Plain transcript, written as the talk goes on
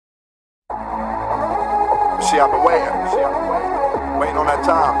See, I've been waiting. Waiting on that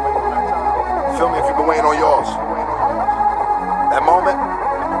time. Feel me if you've been waiting on yours. That moment,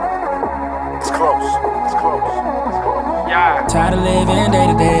 it's close. It's close. It's close. Yeah. Tired of living day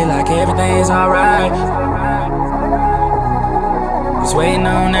to day like everything's alright. Just waiting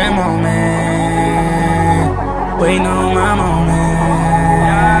on that moment. Waiting on my moment.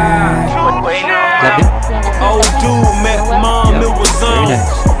 Old dude met mom, it was on.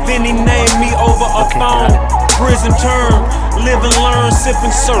 Then he named me over a phone. Prison term, live and learn, sip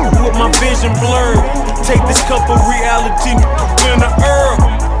and serve with my vision blurred. Take this cup of reality in the earth.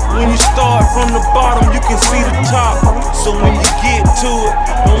 When you start from the bottom, you can see the top. So when you get to it,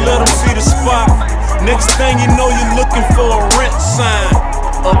 don't let them see the spot. Next thing you know, you're looking for a rent sign.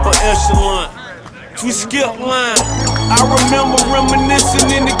 Upper echelon, we skip line. I remember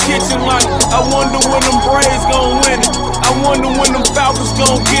reminiscing in the kitchen like, I wonder when them Braves gon' win it. I wonder when them Falcons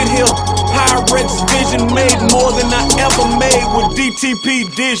gon' get here. Pyrex vision made more than I ever made with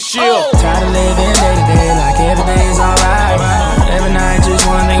DTP this year. Tired of living day to day like everything's alright. Every night just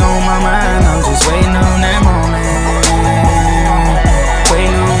one thing on my mind. I'm just waiting on that moment.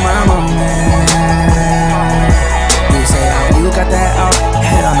 Waiting on my moment. You say, oh, you got that out?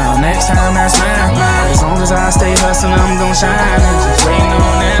 Hell no, next time that's mine. As long as I stay hustling, I'm gon' shine. I'm just waiting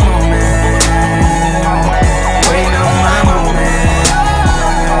on that moment. Waiting on my moment.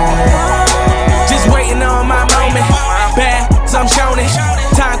 Just waiting on my moment. Bad, so I'm showing it.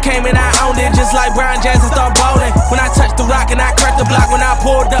 Time came and I owned it, just like Brian Jackson start bowling. When I touched the rock and I cracked the block. When I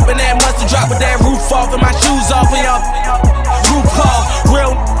pulled up in that mustard drop with that